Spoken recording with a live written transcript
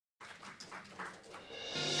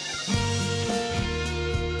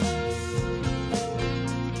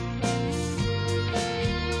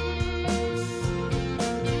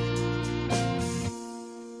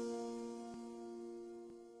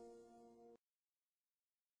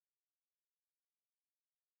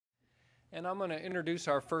And I'm going to introduce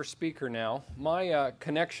our first speaker now. My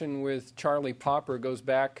connection with Charlie Popper goes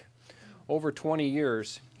back over 20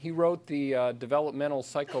 years. He wrote the developmental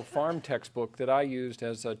psychopharm textbook that I used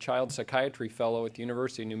as a child psychiatry fellow at the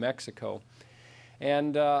University of New Mexico.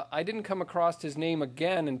 And I didn't come across his name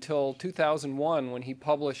again until 2001 when he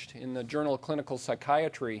published in the Journal of Clinical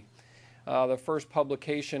Psychiatry the first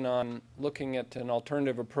publication on looking at an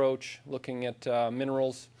alternative approach, looking at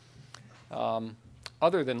minerals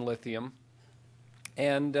other than lithium.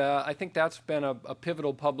 And I think that's been a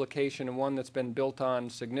pivotal publication and one that's been built on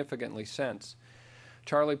significantly since.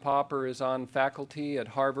 Charlie Popper is on faculty at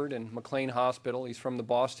Harvard and McLean Hospital. He's from the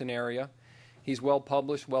Boston area. He's well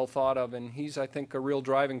published, well thought of, and he's, I think, a real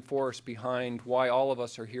driving force behind why all of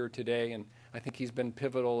us are here today, and I think he's been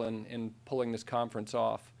pivotal in pulling this conference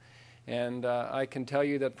off. And I can tell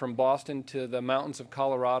you that from Boston to the mountains of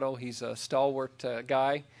Colorado, he's a stalwart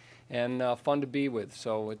guy and fun to be with.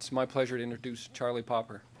 So it's my pleasure to introduce Charlie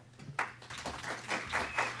Popper.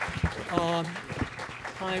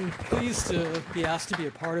 I'm pleased to be asked to be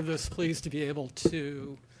a part of this, pleased to be able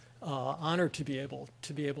to, honored to be able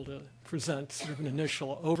to present sort of an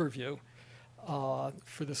initial overview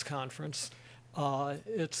for this conference.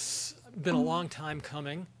 It's been a long time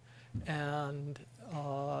coming, and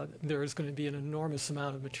there's going to be an enormous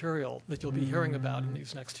amount of material that you'll be hearing about in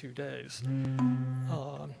these next 2 days.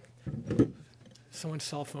 Someone's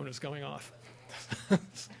cell phone is going off. Now,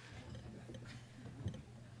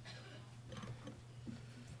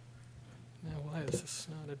 why is this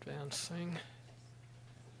not advancing?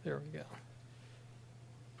 There we go.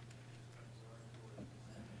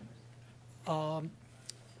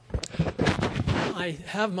 I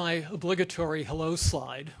have my obligatory hello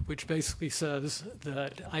slide, which basically says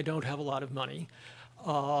that I don't have a lot of money.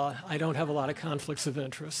 I don't have a lot of conflicts of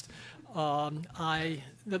interest.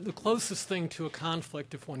 The closest thing to a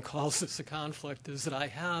conflict, if one calls this a conflict, is that I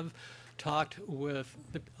have talked with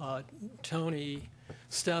Tony,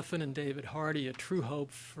 Stefan, and David Hardy at True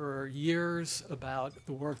Hope for years about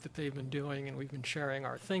the work that they've been doing, and we've been sharing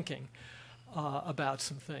our thinking about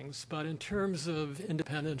some things. But in terms of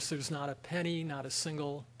independence, there's not a penny, not a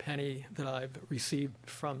single penny that I've received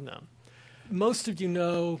from them. Most of you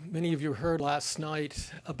know, many of you heard last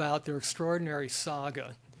night about their extraordinary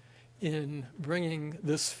saga in bringing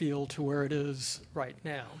this field to where it is right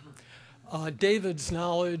now. David's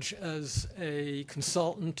knowledge as a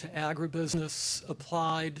consultant to agribusiness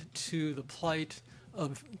applied to the plight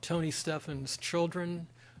of Tony Stefan's children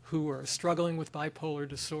who are struggling with bipolar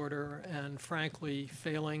disorder and frankly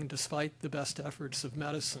failing despite the best efforts of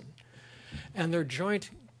medicine. And their joint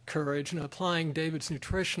courage in applying David's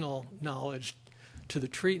nutritional knowledge to the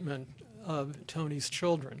treatment of Tony's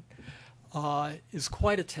children is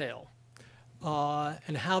quite a tale.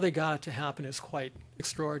 And how they got it to happen is quite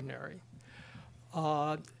extraordinary.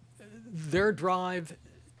 Their drive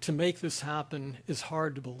to make this happen is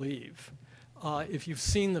hard to believe. If you've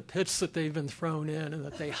seen the pits that they've been thrown in and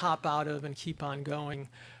that they hop out of and keep on going,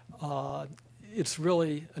 it's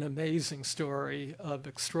really an amazing story of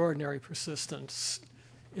extraordinary persistence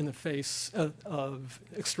in the face of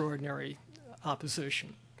extraordinary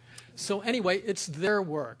opposition. So anyway, it's their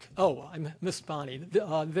work. Oh, I missed Bonnie.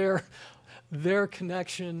 Their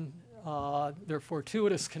connection, their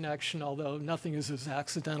fortuitous connection, although nothing is as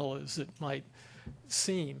accidental as it might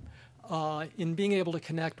seem, in being able to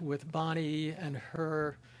connect with Bonnie and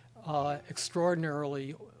her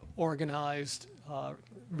extraordinarily organized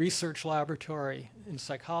research laboratory in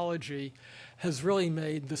psychology has really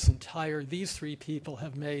made these three people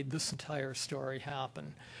have made this entire story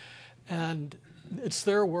happen. And it's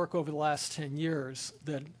their work over the last 10 years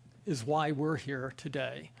that is why we're here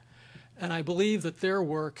today. And I believe that their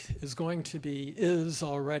work is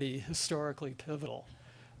already historically pivotal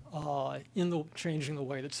in changing the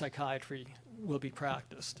way that psychiatry will be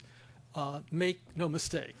practiced. Make no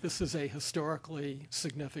mistake, this is a historically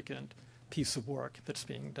significant piece of work that's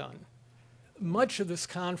being done. Much of this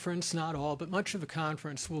conference, not all, but much of the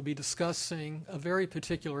conference will be discussing a very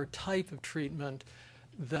particular type of treatment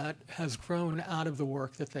that has grown out of the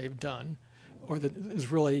work that they've done, or that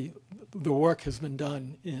is really, the work has been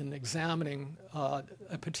done in examining a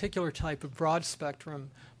particular type of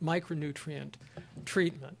broad-spectrum micronutrient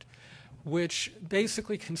treatment, which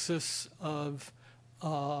basically consists of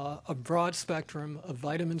a broad spectrum of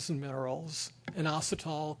vitamins and minerals,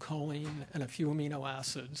 inositol, choline, and a few amino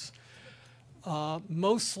acids,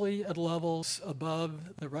 mostly at levels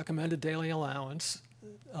above the recommended daily allowance,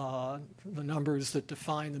 the numbers that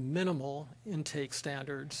define the minimal intake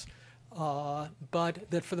standards, but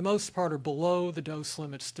that for the most part are below the dose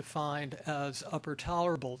limits defined as upper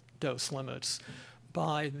tolerable dose limits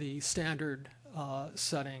by the standard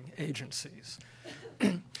setting agencies.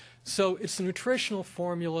 So it's a nutritional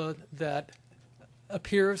formula that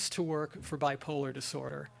appears to work for bipolar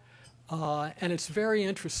disorder. And it's very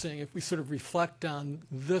interesting if we sort of reflect on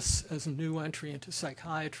this as a new entry into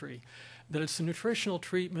psychiatry, that it's a nutritional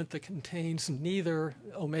treatment that contains neither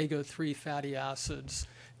omega-3 fatty acids.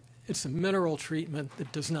 It's a mineral treatment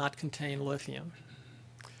that does not contain lithium.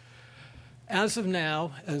 As of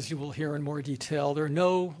now, as you will hear in more detail, there are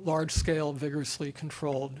no large-scale, vigorously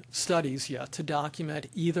controlled studies yet to document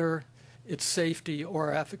either its safety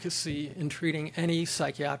or efficacy in treating any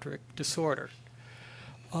psychiatric disorder.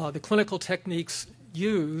 The clinical techniques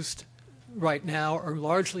used right now are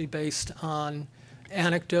largely based on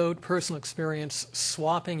anecdote, personal experience,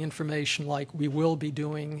 swapping information like we will be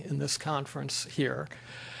doing in this conference here.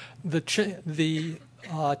 The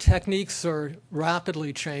techniques are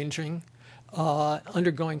rapidly changing,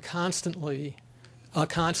 undergoing constant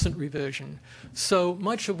revision. So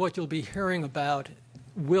much of what you'll be hearing about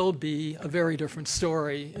will be a very different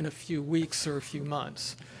story in a few weeks or a few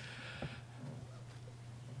months.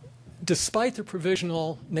 Despite the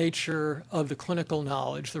provisional nature of the clinical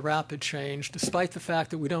knowledge, the rapid change, despite the fact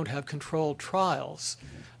that we don't have controlled trials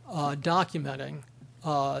documenting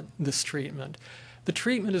this treatment, the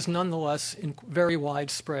treatment is nonetheless in very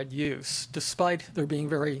widespread use, despite there being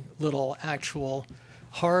very little actual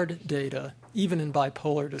hard data, even in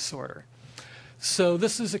bipolar disorder. So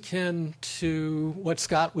this is akin to what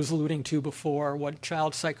Scott was alluding to before, what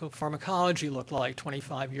child psychopharmacology looked like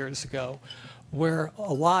 25 years ago, where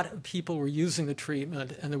a lot of people were using the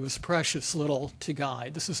treatment and there was precious little to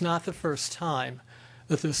guide. This is not the first time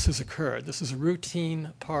that this has occurred. This is a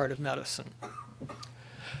routine part of medicine.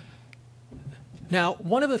 Now,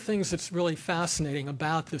 one of the things that's really fascinating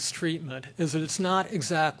about this treatment is that it's not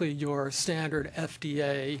exactly your standard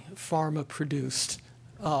FDA pharma-produced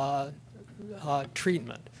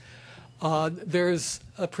treatment. There's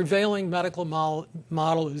a prevailing medical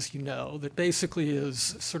model, as you know, that basically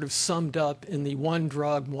is sort of summed up in the one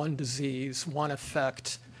drug, one disease, one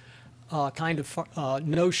effect kind of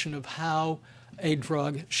notion of how a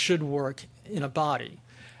drug should work in a body.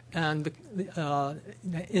 And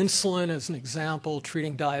insulin, as an example,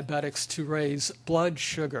 treating diabetics to raise blood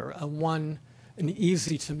sugar, an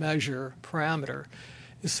easy-to-measure parameter,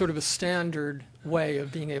 is sort of a standard way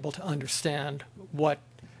of being able to understand what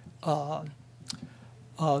the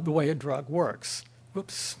way a drug works.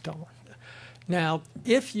 Whoops, don't. Now,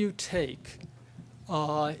 if you take,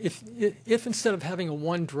 if instead of having a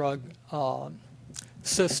one-drug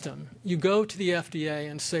system, you go to the FDA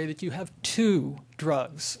and say that you have two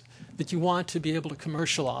drugs that you want to be able to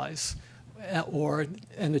commercialize,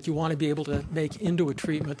 and that you want to be able to make into a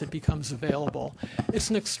treatment that becomes available, it's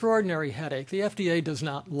an extraordinary headache. The FDA does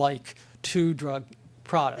not like two-drug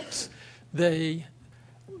products. The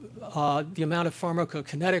amount of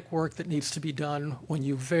pharmacokinetic work that needs to be done when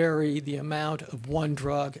you vary the amount of one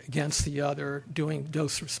drug against the other, doing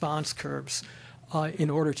dose-response curves in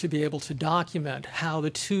order to be able to document how the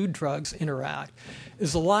two drugs interact,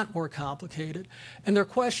 is a lot more complicated. And their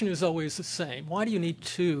question is always the same. Why do you need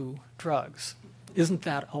two drugs? Isn't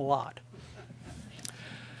that a lot?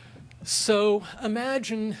 So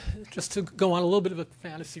imagine, just to go on a little bit of a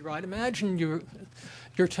fantasy ride, imagine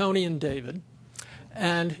you're Tony and David,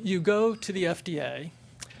 and you go to the FDA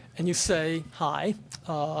and you say, hi,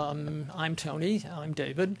 I'm Tony, I'm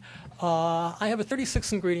David. I have a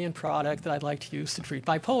 36-ingredient product that I'd like to use to treat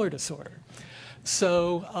bipolar disorder.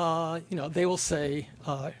 So, they will say,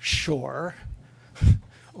 sure,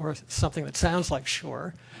 or something that sounds like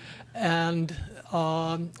sure. And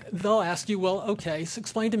they'll ask you, well, okay, so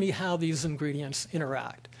explain to me how these ingredients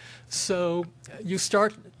interact. So you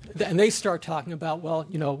start, and they start talking about, well,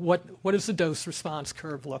 what does the dose-response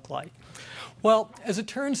curve look like? Well, as it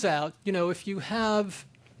turns out, if you have,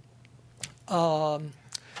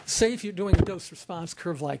 say if you're doing a dose-response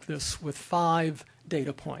curve like this with 5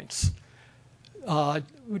 data points,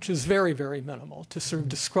 which is very, very minimal to sort of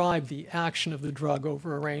describe the action of the drug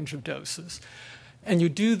over a range of doses, and you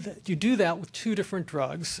do that with 2 different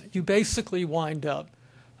drugs, you basically wind up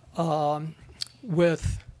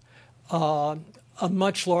with a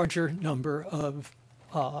much larger number of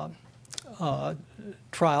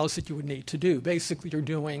trials that you would need to do. Basically, you're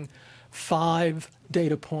doing 5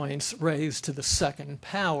 data points raised to the second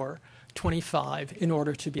power, 25, in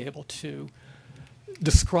order to be able to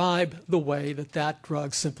describe the way that that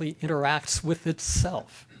drug simply interacts with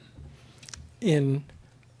itself in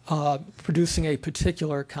producing a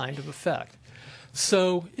particular kind of effect.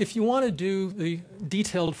 So if you want to do the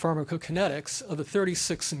detailed pharmacokinetics of a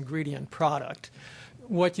 36-ingredient product,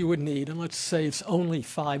 what you would need, and let's say it's only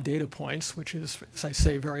 5 data points, which is, as I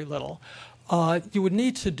say, very little, you would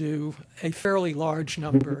need to do a fairly large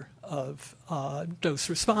number of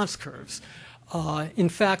dose-response curves. In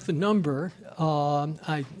fact, the number, I'm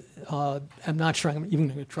not sure I'm even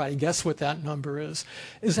going to try to guess what that number is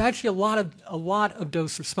actually a lot of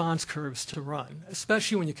dose-response curves to run,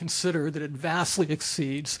 especially when you consider that it vastly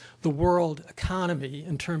exceeds the world economy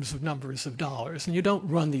in terms of numbers of dollars. And you don't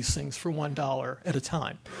run these things for $1 at a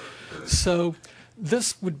time. So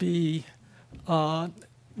this would be,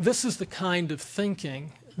 this is the kind of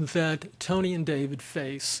thinking that Tony and David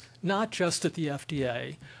face, not just at the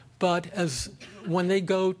FDA, but as when they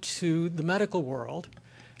go to the medical world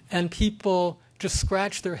and people just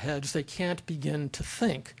scratch their heads, they can't begin to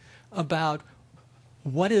think about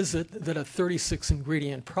what is it that a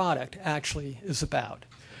 36-ingredient product actually is about.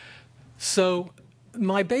 So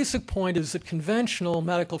my basic point is that conventional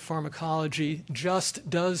medical pharmacology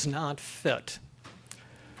just does not fit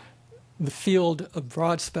the field of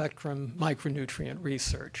broad-spectrum micronutrient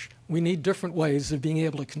research. We need different ways of being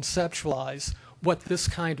able to conceptualize what this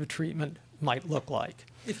kind of treatment might look like.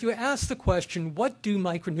 If you ask the question, what do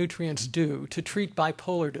micronutrients do to treat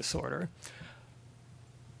bipolar disorder?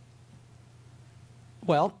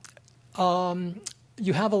 Well,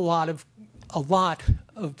 you have a lot of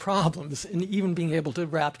problems in even being able to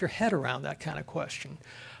wrap your head around that kind of question.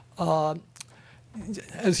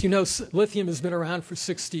 As you know, lithium has been around for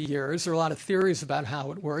 60 years. There are a lot of theories about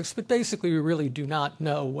how it works, but basically we really do not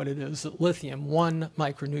know what it is that lithium, one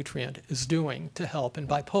micronutrient, is doing to help in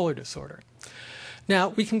bipolar disorder. Now,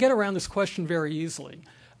 we can get around this question very easily,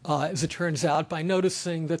 as it turns out, by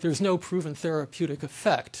noticing that there's no proven therapeutic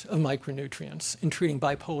effect of micronutrients in treating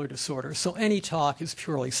bipolar disorder, so any talk is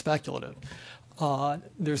purely speculative.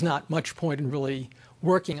 There's not much point in really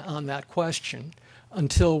working on that question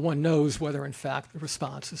until one knows whether, in fact, the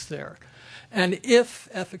response is there. And if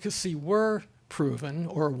efficacy were proven,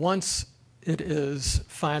 or once it is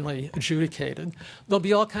finally adjudicated, there'll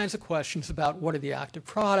be all kinds of questions about what are the active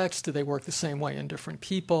products, do they work the same way in different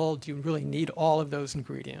people, do you really need all of those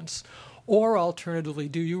ingredients? Or alternatively,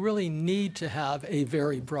 do you really need to have a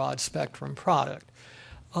very broad spectrum product?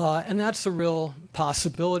 And that's a real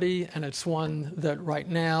possibility, and it's one that right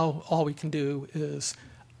now all we can do is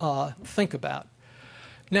think about.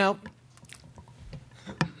 Now,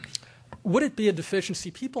 would it be a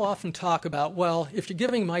deficiency? People often talk about, well, if you're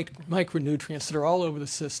giving micronutrients that are all over the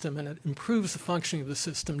system and it improves the functioning of the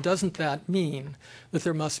system, doesn't that mean that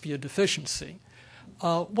there must be a deficiency?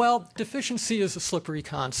 Well, deficiency is a slippery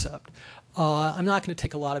concept. I'm not going to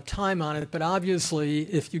take a lot of time on it, but obviously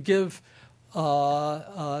if you give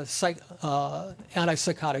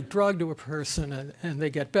antipsychotic drug to a person and they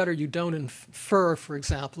get better, you don't infer, for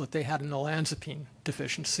example, that they had an olanzapine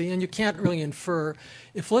deficiency, and you can't really infer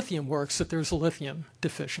if lithium works that there's a lithium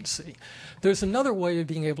deficiency. There's another way of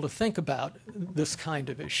being able to think about this kind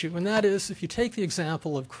of issue, and that is if you take the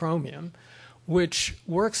example of chromium, which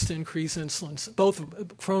works to increase insulin,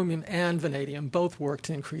 both chromium and vanadium both work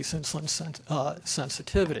to increase insulin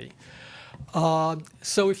sensitivity.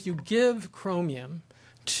 So if you give chromium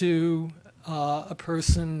to a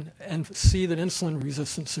person and see that insulin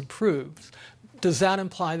resistance improves, does that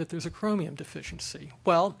imply that there's a chromium deficiency?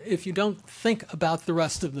 Well, if you don't think about the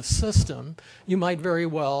rest of the system, you might very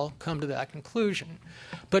well come to that conclusion.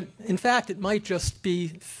 But in fact, it might just be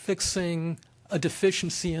fixing a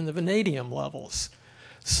deficiency in the vanadium levels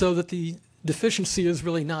so that the deficiency is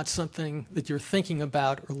really not something that you're thinking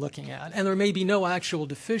about or looking at. And there may be no actual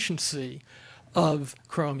deficiency of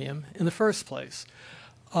chromium in the first place.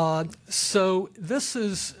 So this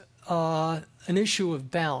is an issue of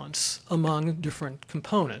balance among different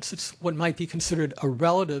components. It's what might be considered a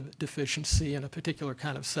relative deficiency in a particular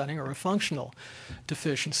kind of setting or a functional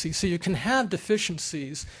deficiency. So you can have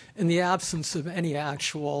deficiencies in the absence of any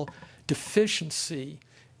actual deficiency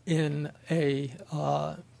in a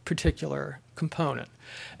particular component.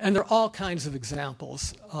 And there are all kinds of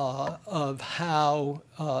examples of how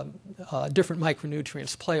different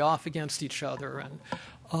micronutrients play off against each other. And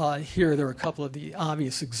here there are a couple of the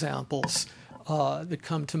obvious examples that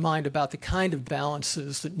come to mind about the kind of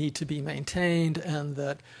balances that need to be maintained and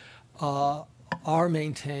that are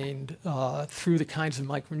maintained through the kinds of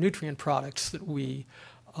micronutrient products that we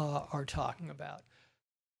are talking about.